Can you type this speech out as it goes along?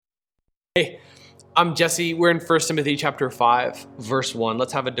Hey, I'm Jesse. We're in 1 Timothy chapter 5, verse 1.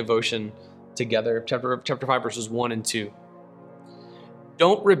 Let's have a devotion together. Chapter 5, verses 1 and 2.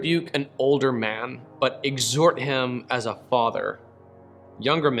 Don't rebuke an older man, but exhort him as a father,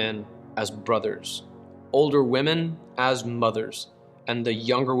 younger men as brothers, older women as mothers, and the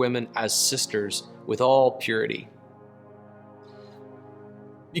younger women as sisters with all purity.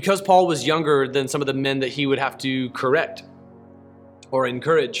 Because Paul was younger than some of the men that he would have to correct or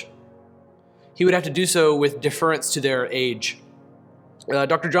encourage, he would have to do so with deference to their age.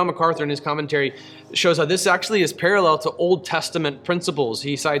 Dr. John MacArthur in his commentary shows how this actually is parallel to Old Testament principles.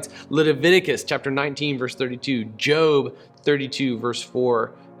 He cites Leviticus chapter 19, verse 32, Job 32, verse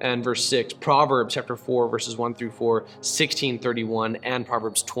 4 and verse 6, Proverbs chapter 4, verses 1 through 4, 16:31, and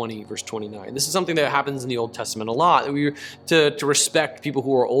Proverbs 20, verse 29. This is something that happens in the Old Testament a lot. We're to respect people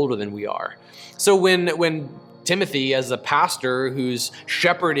who are older than we are. So when Timothy, as a pastor who's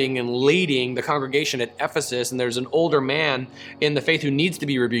shepherding and leading the congregation at Ephesus, and there's an older man in the faith who needs to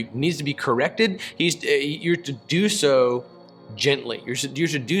be rebuked, needs to be corrected, you're to do so gently. You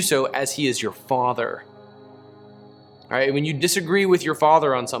should do so as he is your father. All right, when you disagree with your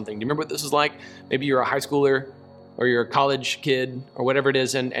father on something, do you remember what this is like? Maybe you're a high schooler or you're a college kid or whatever it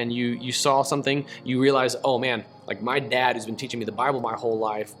is, and you saw something, you realize, oh man, like my dad who's been teaching me the Bible my whole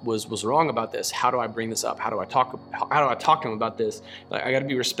life was wrong about this. How do I bring this up? How do I talk to him about this? Like, I got to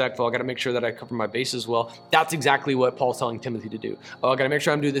be respectful. I got to make sure that I cover my bases well. That's exactly what Paul's telling Timothy to do. I got to make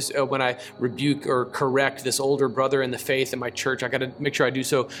sure I'm doing this when I rebuke or correct this older brother in the faith in my church. I got to make sure I do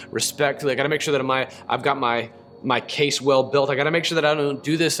so respectfully. I got to make sure that I've got my case well built. I got to make sure that I don't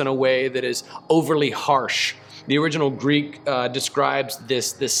do this in a way that is overly harsh. The original Greek describes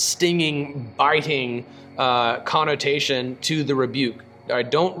this stinging, biting connotation to the rebuke. All right,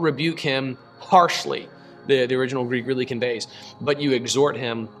 don't rebuke him harshly, the original Greek really conveys, but you exhort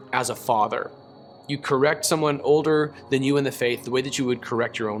him as a father. You correct someone older than you in the faith the way that you would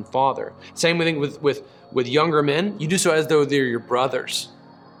correct your own father. Same thing with younger men. You do so as though they're your brothers.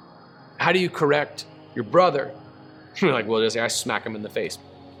 How do you correct your brother? You're like, well, just I smack him in the face.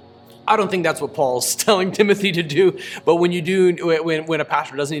 I don't think that's what Paul's telling Timothy to do, but when a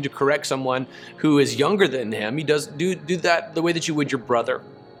pastor doesn't need to correct someone who is younger than him, he does do that the way that you would your brother.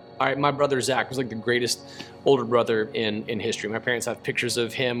 All right, my brother Zach was like the greatest older brother in history. My parents have pictures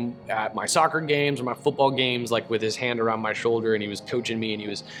of him at my soccer games or my football games, like with his hand around my shoulder, and he was coaching me,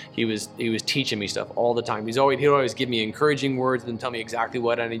 and he was teaching me stuff all the time. He'd always give me encouraging words and tell me exactly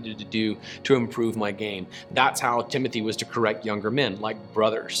what I needed to do to improve my game. That's how Timothy was to correct younger men, like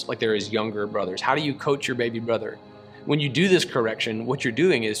brothers, like there is younger brothers. How do you coach your baby brother? When you do this correction, what you're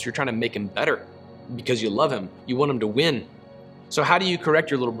doing is you're trying to make him better because you love him. You want him to win. So how do you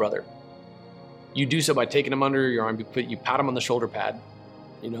correct your little brother? You do so by taking him under your arm, you pat him on the shoulder pad,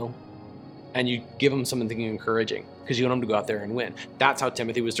 and you give him something encouraging because you want him to go out there and win. That's how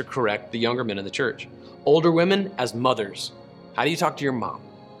Timothy was to correct the younger men in the church. Older women as mothers. How do you talk to your mom?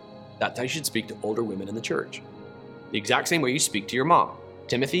 That's how you should speak to older women in the church. The exact same way you speak to your mom.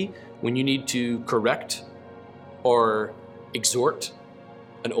 Timothy, when you need to correct or exhort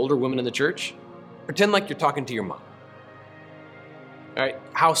an older woman in the church, pretend like you're talking to your mom. All right,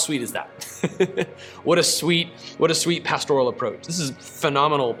 how sweet is that? What a sweet pastoral approach. This is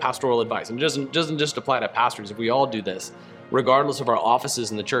phenomenal pastoral advice. And it doesn't just apply to pastors. If we all do this, regardless of our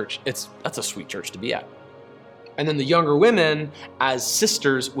offices in the church, that's a sweet church to be at. And then the younger women as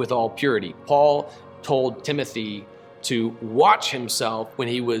sisters with all purity. Paul told Timothy to watch himself when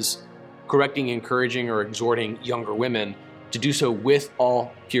he was correcting, encouraging, or exhorting younger women to do so with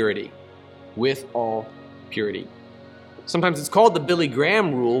all purity. With all purity. Sometimes it's called the Billy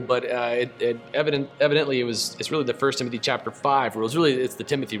Graham rule, but evidently it's really the 1 Timothy chapter 5 rule. It's the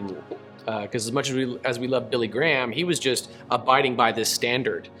Timothy rule. Because as much as we love Billy Graham, he was just abiding by this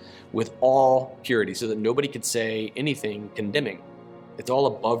standard with all purity so that nobody could say anything condemning. It's all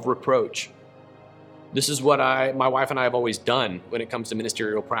above reproach. This is what my wife and I have always done when it comes to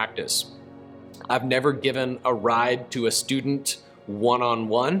ministerial practice. I've never given a ride to a student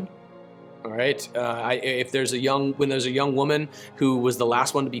one-on-one. All right. When there's a young woman who was the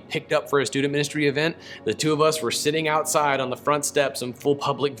last one to be picked up for a student ministry event, the two of us were sitting outside on the front steps in full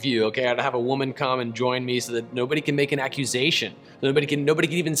public view. Okay, I'd have a woman come and join me so that nobody can make an accusation. Nobody can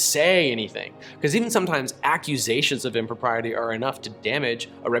even say anything, because even sometimes accusations of impropriety are enough to damage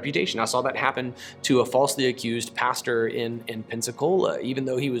a reputation. I saw that happen to a falsely accused pastor in Pensacola. Even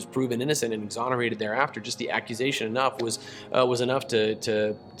though he was proven innocent and exonerated thereafter, just the accusation was enough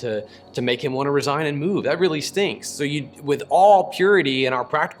to make him want to resign and move. That really stinks. So with all purity in our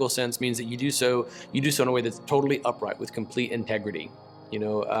practical sense means that you do so in a way that's totally upright with complete integrity.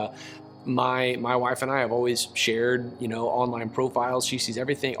 my wife and I have always shared, online profiles. She sees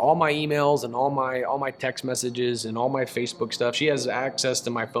everything, all my emails and all my text messages and all my Facebook stuff. She has access to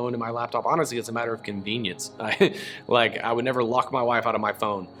my phone and my laptop. Honestly, it's a matter of convenience. I would never lock my wife out of my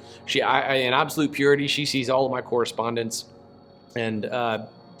phone. In absolute purity, she sees all of my correspondence, and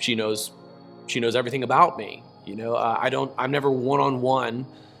she knows everything about me. I'm never one-on-one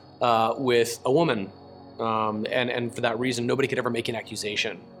with a woman, and for that reason, nobody could ever make an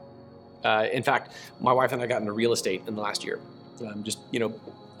accusation. In fact, my wife and I got into real estate in the last year,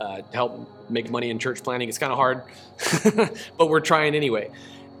 to help make money in church planning. It's kind of hard, but we're trying anyway.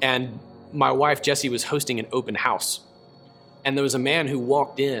 And my wife, Jessie, was hosting an open house. And there was a man who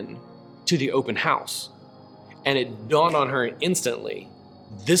walked in to the open house. And it dawned on her instantly,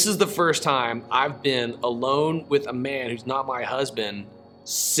 this is the first time I've been alone with a man who's not my husband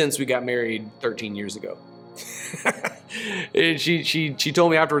since we got married 13 years ago. She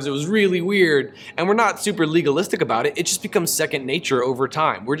told me afterwards it was really weird, and we're not super legalistic about it. It just becomes second nature over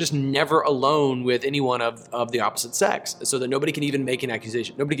time. We're just never alone with anyone of the opposite sex, so that nobody can even make an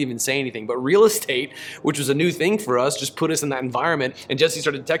accusation. Nobody can even say anything. But real estate, which was a new thing for us, just put us in that environment. And Jessie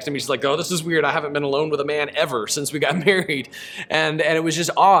started texting me. She's like, "Oh, this is weird. I haven't been alone with a man ever since we got married," and it was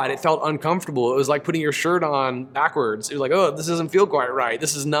just odd. It felt uncomfortable. It was like putting your shirt on backwards. It was like, "Oh, this doesn't feel quite right.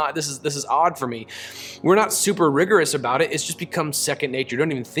 This is odd for me." We're not super rigorous about it. It's just become second nature. You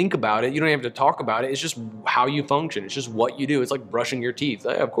don't even think about it. You don't even have to talk about it. It's just how you function. It's just what you do. It's like brushing your teeth.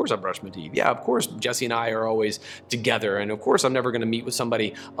 Of course I brush my teeth. Yeah, of course Jessie and I are always together. And of course I'm never going to meet with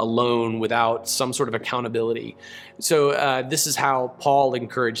somebody alone without some sort of accountability. So this is how Paul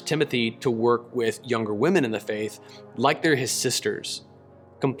encouraged Timothy to work with younger women in the faith like they're his sisters,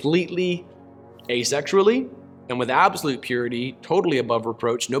 completely asexually and with absolute purity, totally above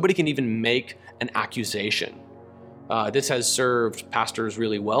reproach. Nobody can even make an accusation. This has served pastors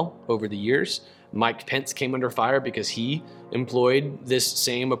really well over the years. Mike Pence came under fire because he employed this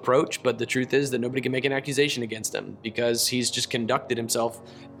same approach, but the truth is that nobody can make an accusation against him because he's just conducted himself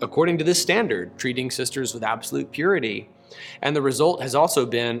according to this standard, treating sisters with absolute purity. And the result has also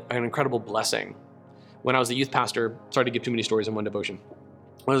been an incredible blessing. When I was a youth pastor, sorry to give too many stories in one devotion.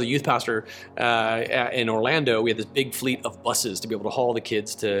 When I was a youth pastor in Orlando, we had this big fleet of buses to be able to haul the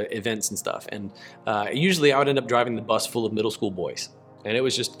kids to events and stuff. And usually I would end up driving the bus full of middle school boys. And it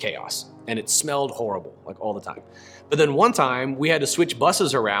was just chaos. And it smelled horrible, like all the time. But then one time we had to switch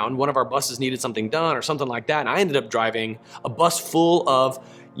buses around. One of our buses needed something done or something like that. And I ended up driving a bus full of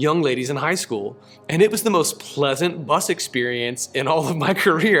young ladies in high school. And it was the most pleasant bus experience in all of my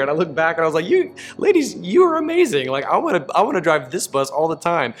career. And I look back and I was like, you ladies, you are amazing. Like I want to drive this bus all the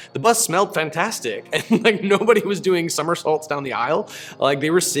time. The bus smelled fantastic. And like nobody was doing somersaults down the aisle. Like they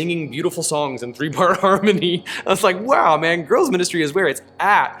were singing beautiful songs in 3-part harmony. I was like, wow, man, girls ministry is where it's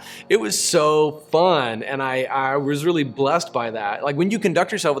at. It was so fun. And I was really blessed by that. Like when you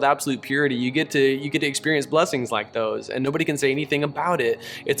conduct yourself with absolute purity, you get to experience blessings like those, and nobody can say anything about it.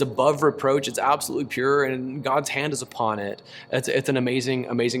 It's above reproach. It's absolutely pure, and God's hand is upon it. It's an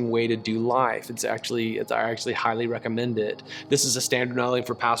amazing way to do life. I actually highly recommend it. This is a standard not only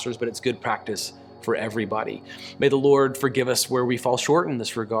for pastors, but it's good practice for everybody. May the Lord forgive us where we fall short in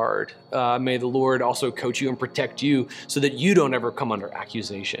this regard. May the Lord also coach you and protect you so that you don't ever come under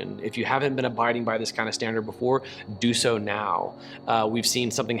accusation. If you haven't been abiding by this kind of standard before, do so now. We've seen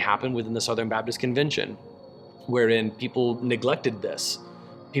something happen within the Southern Baptist Convention wherein people neglected this.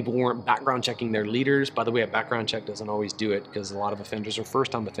 People weren't background checking their leaders. By the way, a background check doesn't always do it because a lot of offenders are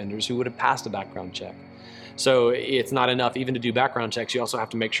first-time offenders who would have passed a background check. So it's not enough even to do background checks. You also have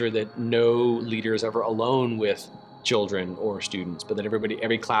to make sure that no leader is ever alone with children or students, but that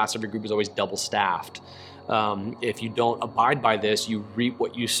every class, every group is always double-staffed. If you don't abide by this, you reap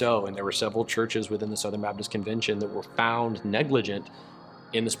what you sow. And there were several churches within the Southern Baptist Convention that were found negligent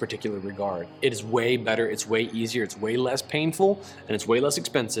in this particular regard. It is way better, it's way easier, it's way less painful, and it's way less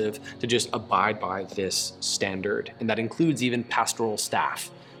expensive to just abide by this standard. And that includes even pastoral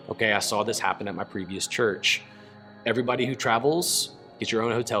staff. Okay, I saw this happen at my previous church. Everybody who travels gets your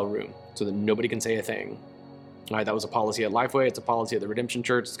own hotel room so that nobody can say a thing. All right, that was a policy at Lifeway, it's a policy at the Redemption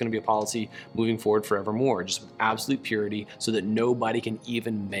Church, it's gonna be a policy moving forward forevermore, just with absolute purity so that nobody can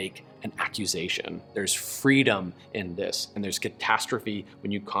even make an accusation. There's freedom in this, and there's catastrophe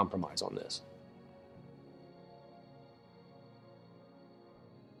when you compromise on this.